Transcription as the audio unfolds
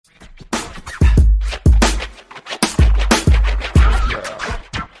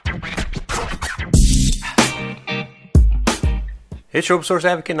It's your open source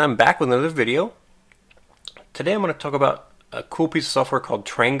advocate, and I'm back with another video. Today I'm going to talk about a cool piece of software called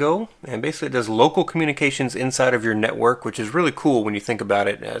Trango, and basically it does local communications inside of your network, which is really cool when you think about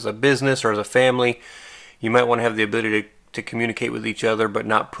it. As a business or as a family, you might want to have the ability to communicate with each other, but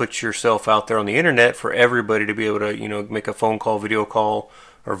not put yourself out there on the internet for everybody to be able to, make a phone call, video call,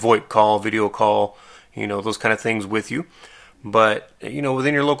 or VoIP call, video call, those kind of things with you. But,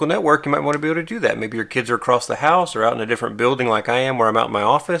 within your local network, you might want to be able to do that. Maybe your kids are across the house or out in a different building like I am, where I'm out in my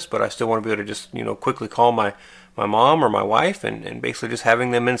office, but I still want to be able to just, quickly call my mom or my wife, and basically just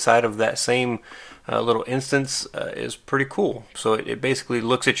having them inside of that same little instance is pretty cool. So it basically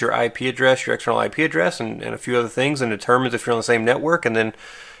looks at your IP address, your external IP address, and a few other things, and determines if you're on the same network, and then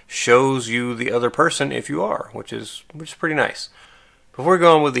shows you the other person if you are, which is pretty nice. Before we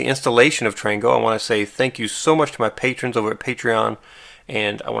go on with the installation of Trango, I want to say thank you so much to my patrons over at Patreon,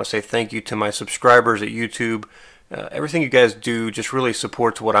 and I want to say thank you to my subscribers at YouTube. Everything you guys do just really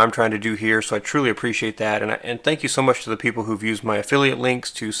supports what I'm trying to do here, so I truly appreciate that. And thank you so much to the people who've used my affiliate links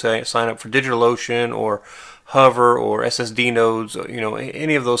to sign up for DigitalOcean or Hover or SSDNodes,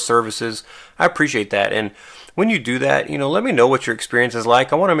 any of those services. I appreciate that. And when you do that, let me know what your experience is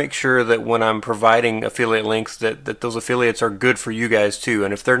like. I want to make sure that when I'm providing affiliate links that those affiliates are good for you guys too.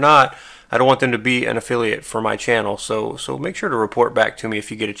 And if they're not, I don't want them to be an affiliate for my channel. So make sure to report back to me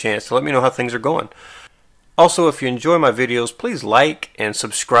if you get a chance to let me know how things are going. Also, if you enjoy my videos, please like and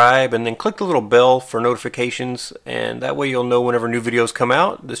subscribe, and then click the little bell for notifications, and that way you'll know whenever new videos come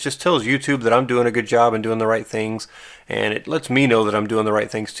out. This just tells YouTube that I'm doing a good job and doing the right things, and it lets me know that I'm doing the right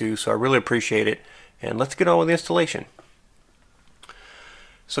things too, so I really appreciate it. And let's get on with the installation.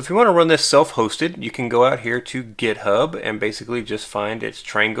 So if you want to run this self-hosted, you can go out here to GitHub and basically just find it's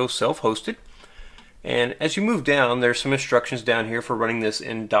Trango self-hosted. And as you move down, there's some instructions down here for running this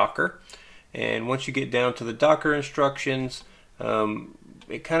in Docker. And once you get down to the Docker instructions,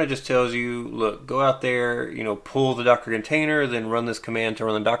 it kind of just tells you, look, go out there, pull the Docker container, then run this command to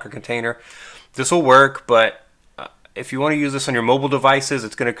run the Docker container. This will work, but if you want to use this on your mobile devices,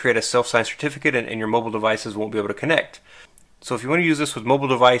 it's going to create a self-signed certificate, and your mobile devices won't be able to connect. So if you want to use this with mobile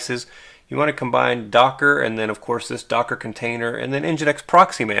devices, you want to combine Docker and then, of course, this Docker container and then NGinX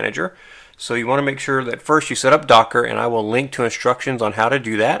Proxy Manager. So you want to make sure that first you set up Docker, and I will link to instructions on how to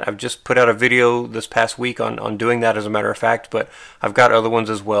do that. I've just put out a video this past week on doing that, as a matter of fact, but I've got other ones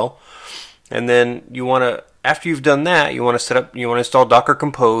as well. And then you want to, after you've done that, you want to install Docker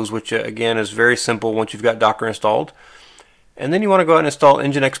Compose, which again is very simple once you've got Docker installed. And then you want to go out and install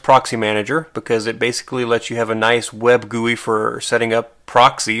NGinX Proxy Manager, because it basically lets you have a nice web GUI for setting up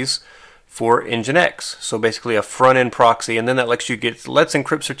proxies for NGinX. So basically a front-end proxy, and then that lets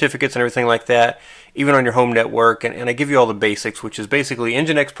encrypt certificates and everything like that, even on your home network. And I give you all the basics, which is basically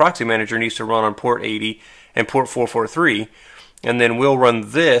NGinX Proxy Manager needs to run on port 80 and port 443, and then we'll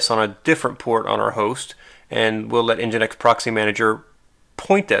run this on a different port on our host, and we'll let NGinX Proxy Manager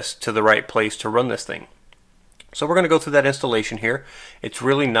point us to the right place to run this thing. So we're going to go through that installation here. It's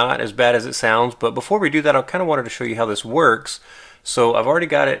really not as bad as it sounds, but before we do that, I kind of wanted to show you how this works. So I've already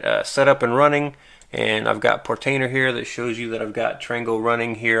got it set up and running, and I've got Portainer here that shows you that I've got Trango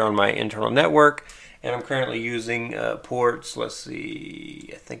running here on my internal network, and I'm currently using ports, let's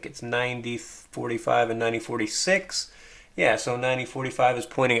see, I think it's 9045 and 9046. Yeah, so 9045 is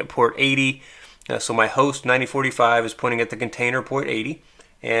pointing at port 80, so my host 9045 is pointing at the container port 80,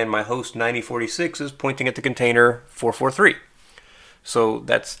 and my host 9046 is pointing at the container 443. So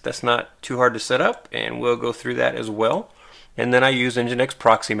that's not too hard to set up, and we'll go through that as well. And then I use NGinX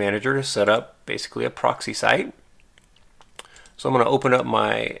Proxy Manager to set up basically a proxy site. So I'm going to open up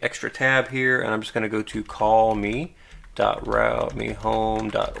my extra tab here, and I'm just going to go to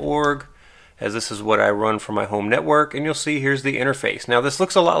callme.routemehome.org, as this is what I run for my home network. And you'll see here's the interface. Now this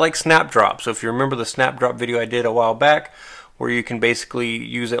looks a lot like Snapdrop. So if you remember the Snapdrop video I did a while back, where you can basically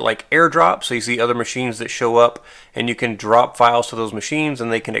use it like AirDrop, so you see other machines that show up, and you can drop files to those machines,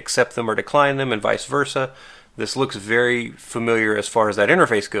 and they can accept them or decline them, and vice versa. This looks very familiar as far as that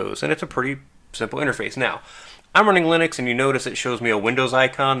interface goes, and it's a pretty simple interface. Now, I'm running Linux, and you notice it shows me a Windows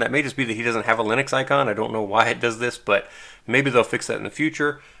icon. That may just be that he doesn't have a Linux icon. I don't know why it does this, but maybe they'll fix that in the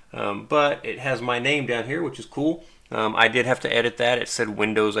future. But it has my name down here, which is cool. I did have to edit that. It said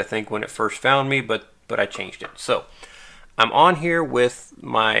Windows, I think, when it first found me, but I changed it. So I'm on here with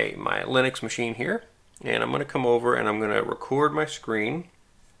my Linux machine here, and I'm going to come over and I'm going to record my screen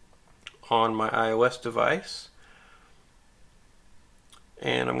on my iOS device,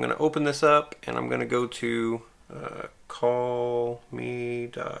 and I'm going to open this up, and I'm going to go to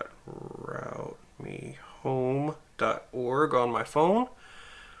callme.routemehome.org on my phone,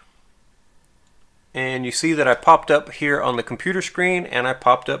 and you see that I popped up here on the computer screen and I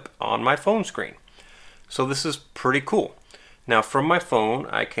popped up on my phone screen. So this is pretty cool. Now from my phone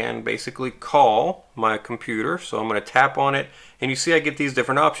I can basically call my computer, so I'm going to tap on it and you see I get these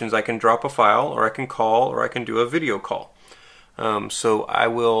different options. I can drop a file, or I can call, or I can do a video call. So I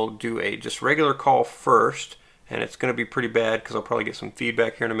will do a just regular call first, and it's going to be pretty bad because I'll probably get some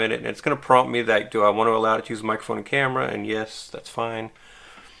feedback here in a minute, and it's going to prompt me that do I want to allow it to use the microphone and camera, and yes, that's fine.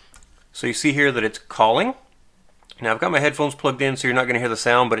 So you see here that it's calling. Now I've got my headphones plugged in so you're not going to hear the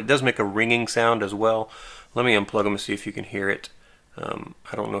sound, but it does make a ringing sound as well. Let me unplug them and see if you can hear it.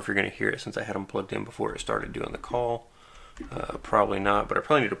 I don't know if you're going to hear it since I had them plugged in before it started doing the call. Probably not, but I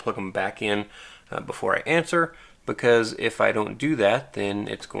probably need to plug them back in before I answer, because if I don't do that then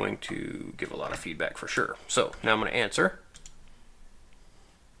it's going to give a lot of feedback for sure. So now I'm going to answer,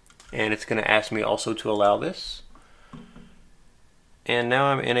 and it's going to ask me also to allow this, and now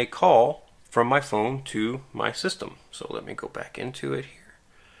I'm in a call from my phone to my system. So let me go back into it here.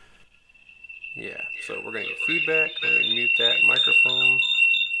 Yeah, so we're going to get feedback. Let me mute that microphone.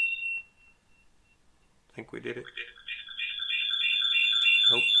 I think we did it.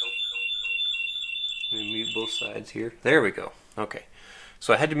 Nope. Let me mute both sides here. There we go. Okay.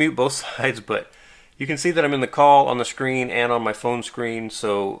 So I had to mute both sides, but you can see that I'm in the call on the screen and on my phone screen.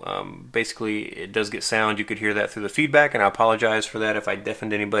 So basically it does get sound. You could hear that through the feedback, and I apologize for that if I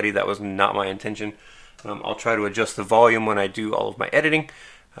deafened anybody. That was not my intention. I'll try to adjust the volume when I do all of my editing.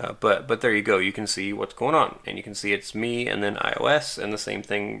 But there you go. You can see what's going on, and you can see it's me and then iOS, and the same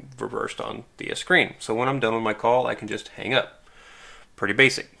thing reversed on the screen. So when I'm done with my call, I can just hang up. Pretty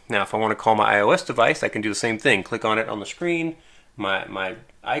basic. Now if I want to call my iOS device, I can do the same thing. Click on it on the screen. My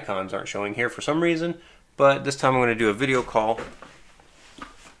icons aren't showing here for some reason, but this time I'm going to do a video call.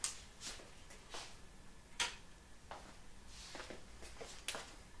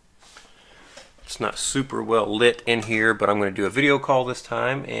 It's not super well lit in here, but I'm going to do a video call this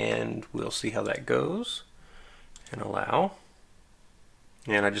time, and we'll see how that goes. And allow.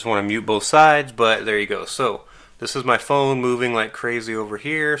 And I just want to mute both sides, but there you go. So this is my phone moving like crazy over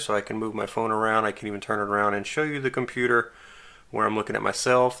here, so I can move my phone around. I can even turn it around and show you the computer where I'm looking at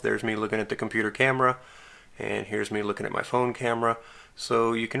myself. There's me looking at the computer camera, and here's me looking at my phone camera.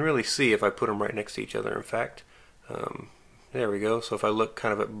 So you can really see if I put them right next to each other, in fact. There we go. So if I look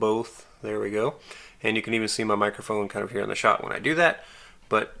kind of at both, there we go. And you can even see my microphone kind of here in the shot when I do that.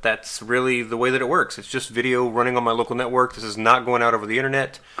 But that's really the way that it works. It's just video running on my local network. This is not going out over the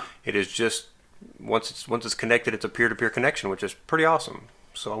internet. It is just, once it's connected, it's a peer-to-peer connection, which is pretty awesome.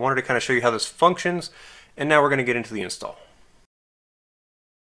 So I wanted to kind of show you how this functions, and now we're going to get into the install.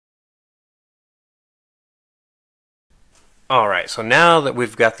 Alright, so now that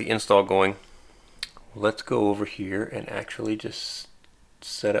we've got the install going, let's go over here and actually just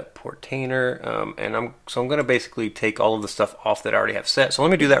set up Portainer, and I'm going to basically take all of the stuff off that I already have set. So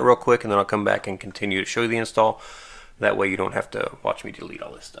let me do that real quick, and then I'll come back and continue to show you the install. That way you don't have to watch me delete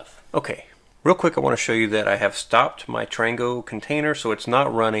all this stuff. Okay, real quick I want to show you that I have stopped my Trango container, so it's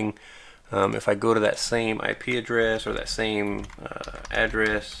not running. If I go to that same IP address or that same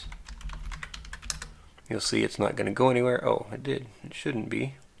address, you'll see it's not going to go anywhere. Oh, it did. It shouldn't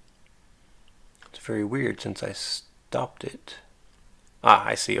be. It's very weird since I stopped it. Ah,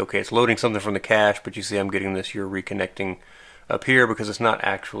 I see. Okay, it's loading something from the cache, but you see I'm getting this "you're reconnecting" up here because it's not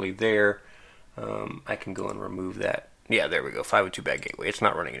actually there. I can go and remove that. Yeah, there we go. 502 bad gateway. It's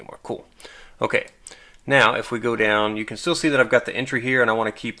not running anymore. Cool. Okay. Now, if we go down, you can still see that I've got the entry here, and I want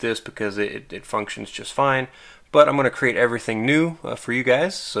to keep this because it functions just fine. But I'm going to create everything new for you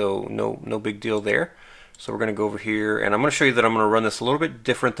guys, so no big deal there. So we're going to go over here, and I'm going to show you that I'm going to run this a little bit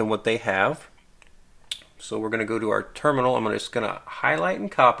different than what they have. So we're going to go to our terminal. I'm just going to highlight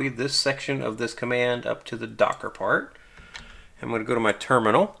and copy this section of this command up to the Docker part. I'm going to go to my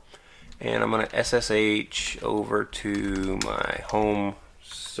terminal, and I'm going to SSH over to my home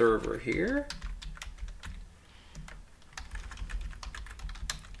server here.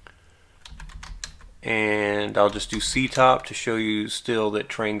 And I'll just do CTop to show you still that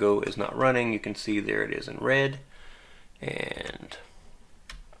Trango is not running. You can see there it is in red. And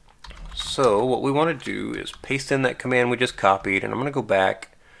so what we want to do is paste in that command we just copied, and I'm going to go back.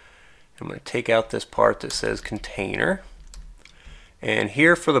 I'm going to take out this part that says container. And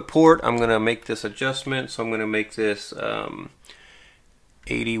here for the port, I'm going to make this adjustment. So I'm going to make this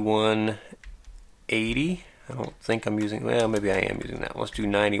 8180. I don't think I'm using, well, maybe I am using that. Let's do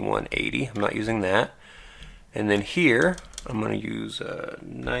 9180. I'm not using that. And then here, I'm going to use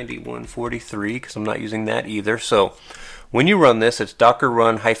 9143 because I'm not using that either. So when you run this, it's docker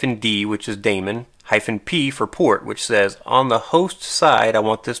run -d, which is daemon, -p for port, which says on the host side I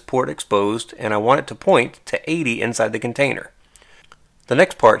want this port exposed and I want it to point to 80 inside the container. The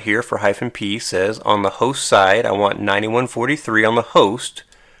next part here for -p says on the host side I want 9143 on the host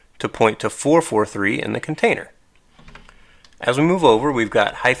to point to 443 in the container. As we move over, we've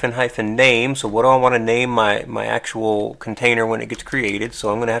got --name. So what do I want to name my actual container when it gets created? So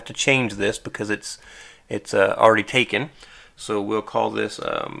I'm going to have to change this because it's already taken. So we'll call this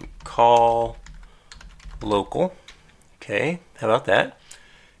call local. Okay, how about that?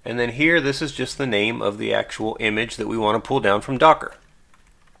 And then here, this is just the name of the actual image that we want to pull down from Docker.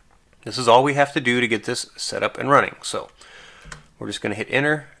 This is all we have to do to get this set up and running. So we're just going to hit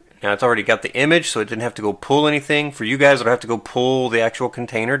enter. Now it's already got the image, so it didn't have to go pull anything. For you guys, it'll have to go pull the actual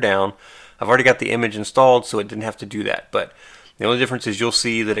container down. I've already got the image installed, so it didn't have to do that. But the only difference is you'll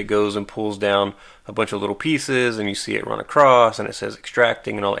see that it goes and pulls down a bunch of little pieces, and you see it run across, and it says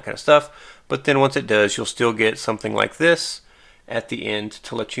extracting and all that kind of stuff. But then once it does, you'll still get something like this at the end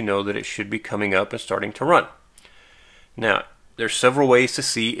to let you know that it should be coming up and starting to run. Now, there's several ways to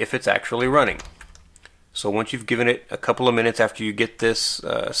see if it's actually running. So once you've given it a couple of minutes after you get this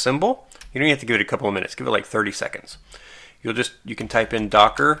symbol, you don't even have to give it a couple of minutes, give it like 30 seconds. You can type in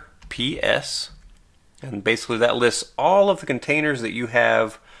docker ps, and basically that lists all of the containers that you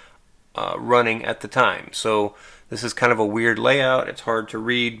have running at the time. So this is kind of a weird layout. It's hard to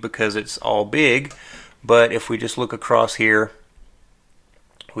read because it's all big, but if we just look across here,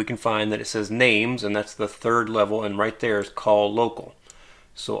 we can find that it says names, and that's the third level, and right there is call local.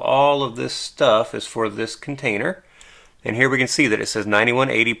 So all of this stuff is for this container, and here we can see that it says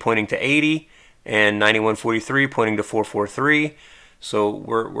 9180 pointing to 80 and 9143 pointing to 443. So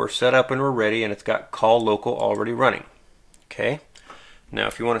we're set up and we're ready, and it's got call local already running. Okay, now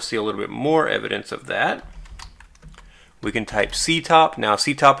if you want to see a little bit more evidence of that, we can type CTop. Now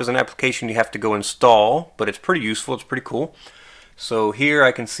CTop is an application you have to go install, but it's pretty useful, it's pretty cool. So here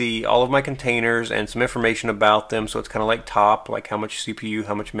I can see all of my containers and some information about them. So it's kind of like top, like how much CPU,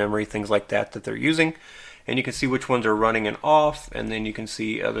 how much memory, things like that they're using. And you can see which ones are running and off, and then you can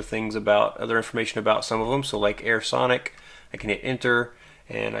see other things about, other information about some of them. So like AirSonic, I can hit enter,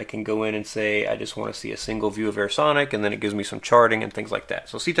 and I can go in and say I just want to see a single view of AirSonic, and then it gives me some charting and things like that.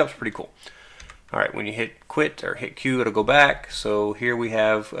 So CTop's pretty cool. Alright, when you hit quit or hit Q, it'll go back. So here we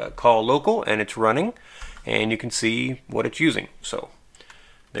have call local, and it's running. And you can see what it's using. So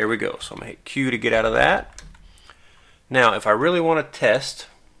there we go. So I'm going to hit Q to get out of that. Now if I really want to test,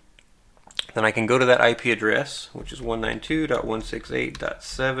 then I can go to that IP address, which is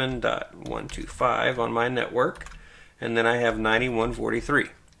 192.168.7.125 on my network, and then I have 9143.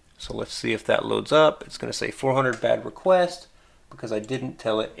 So let's see if that loads up. It's going to say 400 bad request because I didn't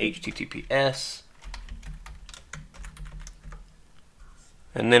tell it HTTPS.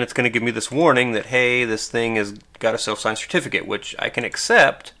 And then it's going to give me this warning that, hey, this thing has got a self-signed certificate, which I can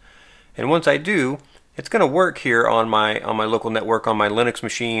accept. And once I do, it's going to work here on my local network on my Linux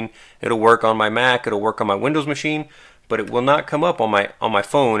machine. It'll work on my Mac. It'll work on my Windows machine. But it will not come up on my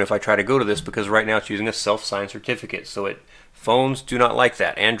phone if I try to go to this, because right now it's using a self-signed certificate. So phones do not like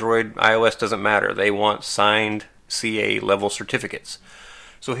that. Android, iOS doesn't matter. They want signed CA level certificates.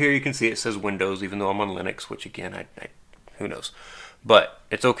 So here you can see it says Windows, even though I'm on Linux, which again, who knows. But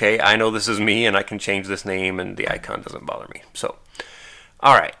it's okay. I know this is me, and I can change this name, and the icon doesn't bother me. So,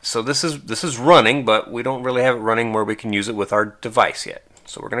 all right. So this is running, but we don't really have it running where we can use it with our device yet.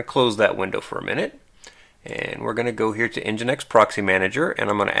 So we're going to close that window for a minute, and we're going to go here to NGinX Proxy Manager,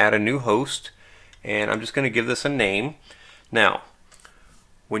 and I'm going to add a new host, and I'm just going to give this a name. Now,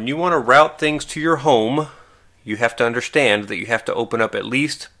 when you want to route things to your home, you have to understand that you have to open up at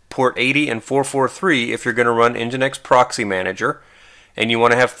least port 80 and 443 if you're going to run NGinX Proxy Manager. And you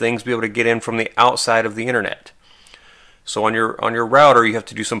want to have things be able to get in from the outside of the internet. So on your router, you have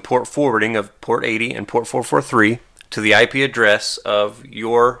to do some port forwarding of port 80 and port 443 to the IP address of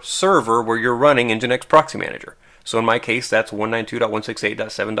your server where you're running NGinX Proxy Manager. So in my case, that's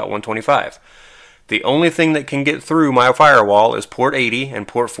 192.168.7.125. The only thing that can get through my firewall is port 80 and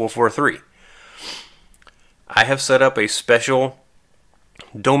port 443. I have set up a special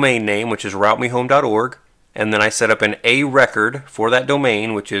domain name, which is routemehome.org. And then I set up an A record for that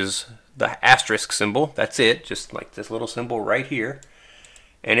domain, which is the asterisk symbol. That's it, just like this little symbol right here.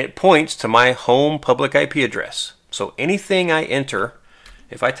 And it points to my home public IP address. So anything I enter,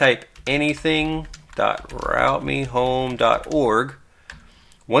 if I type anything.routemehome.org,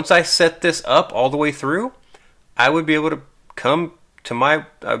 once I set this up all the way through, I would be able to come to I'd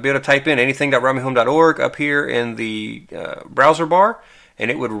be able to type in anything.routemehome.org up here in the browser bar, and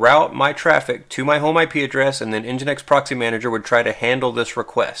it would route my traffic to my home IP address, and then NGinX Proxy Manager would try to handle this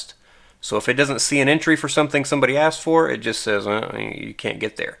request. So if it doesn't see an entry for something somebody asked for, it just says you can't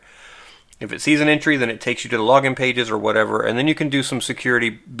get there. If it sees an entry, then it takes you to the login pages or whatever, and then you can do some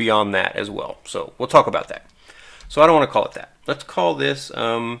security beyond that as well. So we'll talk about that. So I don't want to call it that. Let's call this,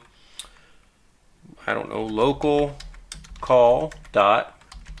 I don't know, local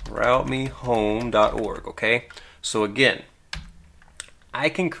call.routemehome.org, okay? So again, I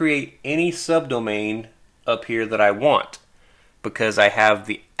can create any subdomain up here that I want because I have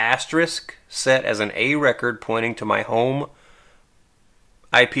the asterisk set as an A record pointing to my home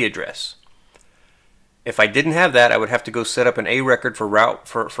IP address. If I didn't have that, I would have to go set up an A record for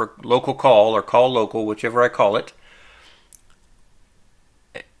local call or call local, whichever I call it.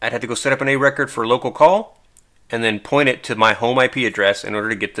 I'd have to go set up an A record for local call and then point it to my home IP address in order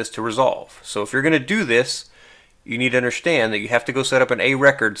to get this to resolve. So if you're going to do this, you need to understand that you have to go set up an A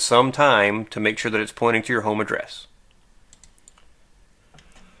record sometime to make sure that it's pointing to your home address.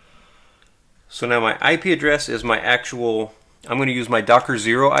 So now my IP address is my actual, I'm going to use my Docker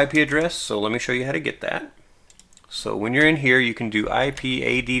 0 IP address, so let me show you how to get that. So when you're in here, you can do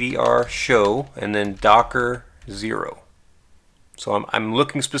IP-addr show and then Docker 0. So I'm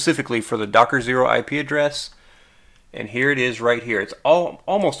looking specifically for the Docker 0 IP address, and here it is right here. It's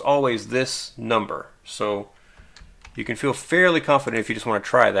almost always this number. So you can feel fairly confident if you just want to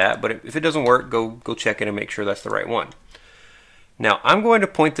try that, but if it doesn't work, go check it and make sure that's the right one. Now I'm going to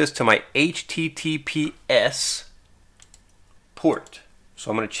point this to my HTTPS port. So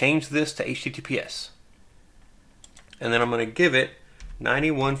I'm going to change this to HTTPS. And then I'm going to give it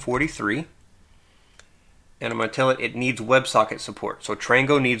 9143. And I'm going to tell it needs WebSocket support. So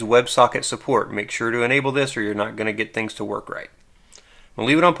Trango needs WebSocket support. Make sure to enable this or you're not going to get things to work right. I'm going to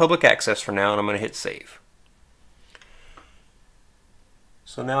leave it on public access for now and I'm going to hit save.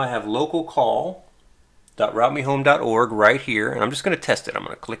 So now I have localcall.routemehome.org right here, and I'm just going to test it. I'm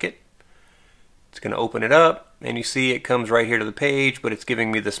going to click it. It's going to open it up, and you see it comes right here to the page, but it's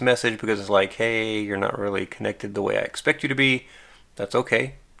giving me this message because it's like, hey, you're not really connected the way I expect you to be. That's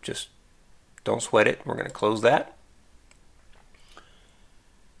okay. Just don't sweat it. We're going to close that.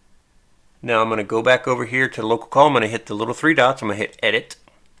 Now I'm going to go back over here to local call. I'm going to hit the little three dots. I'm going to hit edit.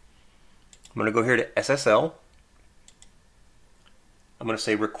 I'm going to go here to SSL. I'm going to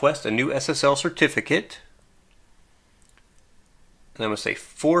say request a new SSL certificate. And I'm going to say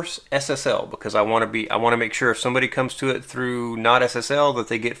force SSL because I want to make sure if somebody comes to it through not SSL that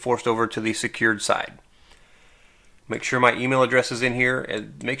they get forced over to the secured side. Make sure my email address is in here,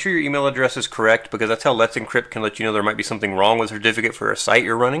 and make sure your email address is correct because that's how Let's Encrypt can let you know there might be something wrong with the certificate for a site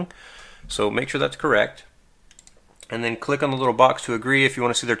you're running. So make sure that's correct. And then click on the little box to agree. If you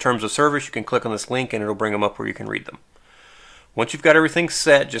want to see their terms of service, you can click on this link and it'll bring them up where you can read them. Once you've got everything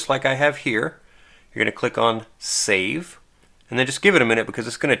set, just like I have here, you're going to click on Save, and then just give it a minute because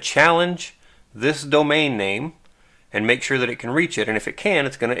it's going to challenge this domain name and make sure that it can reach it, and if it can,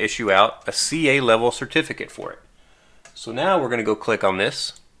 it's going to issue out a CA level certificate for it. So now we're going to go click on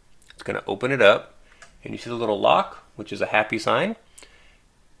this. It's going to open it up, and you see the little lock, which is a happy sign,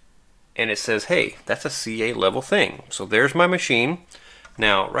 and it says, hey, that's a CA level thing. So there's my machine.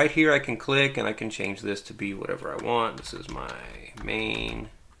 Now, right here I can click and I can change this to be whatever I want. This is my main,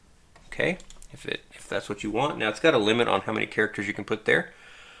 okay, if that's what you want. Now, it's got a limit on how many characters you can put there,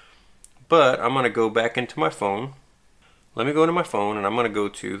 but I'm going to go back into my phone. Let me go into my phone and I'm going to go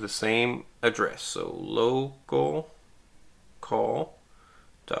to the same address. So,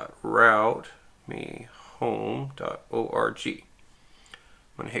 localcall.routemehome.org.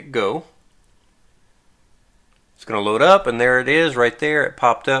 I'm going to hit go. It's going to load up, and there it is right there. It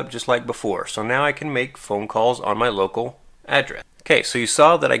popped up just like before. So now I can make phone calls on my local address. Okay, so you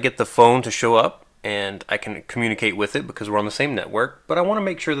saw that I get the phone to show up and I can communicate with it because we're on the same network, but I want to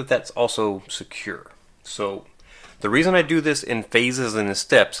make sure that that's also secure. So the reason I do this in phases and in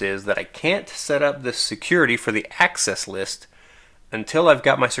steps is that I can't set up this security for the access list until I've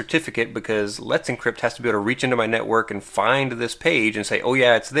got my certificate, because Let's Encrypt has to be able to reach into my network and find this page and say, oh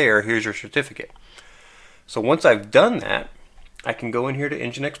yeah, it's there, here's your certificate. So once I've done that, I can go in here to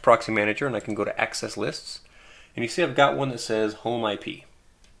NGinX Proxy Manager and I can go to Access Lists. And you see I've got one that says Home IP.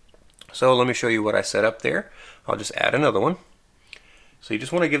 So let me show you what I set up there. I'll just add another one. So you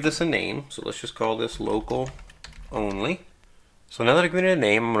just want to give this a name. So let's just call this Local Only. So now that I've given it a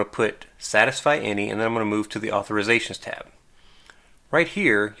name, I'm going to put Satisfy Any, and then I'm going to move to the Authorizations tab. Right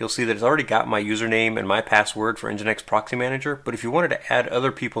here, you'll see that it's already got my username and my password for NGinX Proxy Manager, but if you wanted to add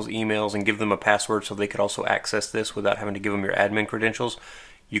other people's emails and give them a password so they could also access this without having to give them your admin credentials,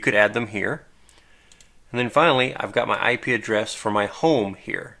 you could add them here. And then finally, I've got my IP address for my home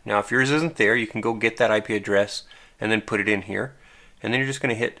here. Now, if yours isn't there, you can go get that IP address and then put it in here. and then you're just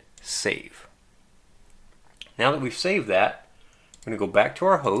going to hit save. Now that we've saved that, I'm going to go back to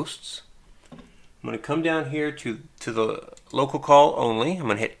our hosts. I'm going to come down here to the local call only. I'm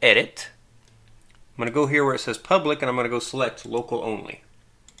going to hit edit. I'm going to go here where it says public, and I'm going to go select local only.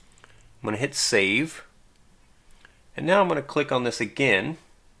 I'm going to hit save. And now I'm going to click on this again.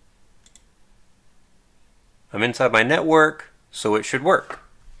 I'm inside my network, so it should work.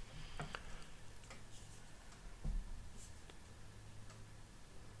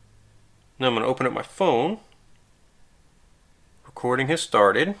 Now I'm going to open up my phone. Recording has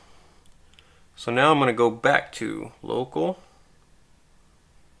started. So now I'm going to go back to local.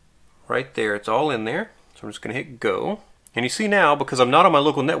 Right there, it's all in there. So I'm just going to hit go. And you see now, because I'm not on my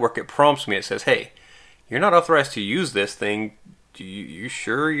local network, it prompts me. It says, hey, you're not authorized to use this thing. You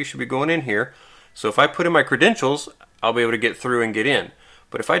sure you should be going in here? So if I put in my credentials, I'll be able to get through and get in.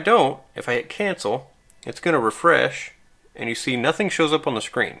 But if I don't, if I hit cancel, it's going to refresh, and you see nothing shows up on the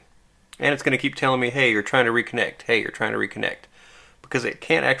screen. And it's going to keep telling me, hey, you're trying to reconnect. Hey, you're trying to reconnect. Because it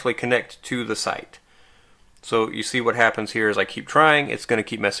can't actually connect to the site. So you see what happens here is I keep trying, it's going to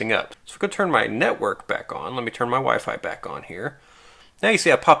keep messing up. So I'm going to turn my network back on. Let me turn my Wi-Fi back on here. Now you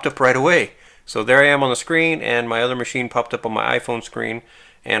see I popped up right away. So there I am on the screen, and my other machine popped up on my iPhone screen,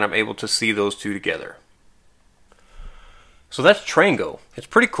 and I'm able to see those two together. So that's Trango. It's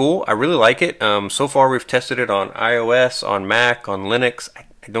pretty cool. I really like it. So far we've tested it on iOS, on Mac, on Linux.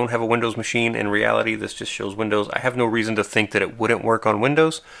 I don't have a Windows machine in reality. This just shows Windows. I have no reason to think that it wouldn't work on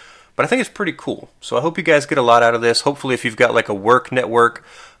Windows, but I think it's pretty cool. So I hope you guys get a lot out of this. Hopefully if you've got like a work network,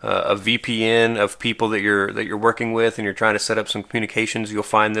 a VPN of people that you're working with, and you're trying to set up some communications, you'll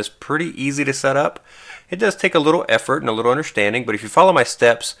find this pretty easy to set up. It does take a little effort and a little understanding, but if you follow my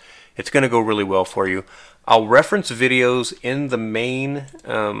steps, it's going to go really well for you. I'll reference videos in the main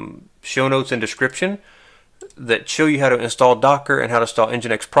show notes and description that show you how to install Docker and how to install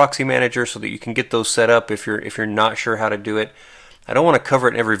NGinX Proxy Manager so that you can get those set up if you're not sure how to do it. I don't want to cover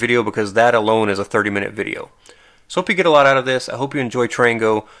it in every video because that alone is a 30-minute video. So hope you get a lot out of this. I hope you enjoy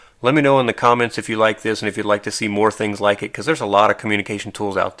Trango. Let me know in the comments if you like this and if you'd like to see more things like it, because there's a lot of communication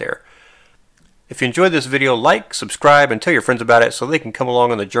tools out there. If you enjoyed this video, like, subscribe, and tell your friends about it so they can come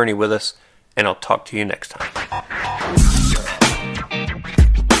along on the journey with us, and I'll talk to you next time.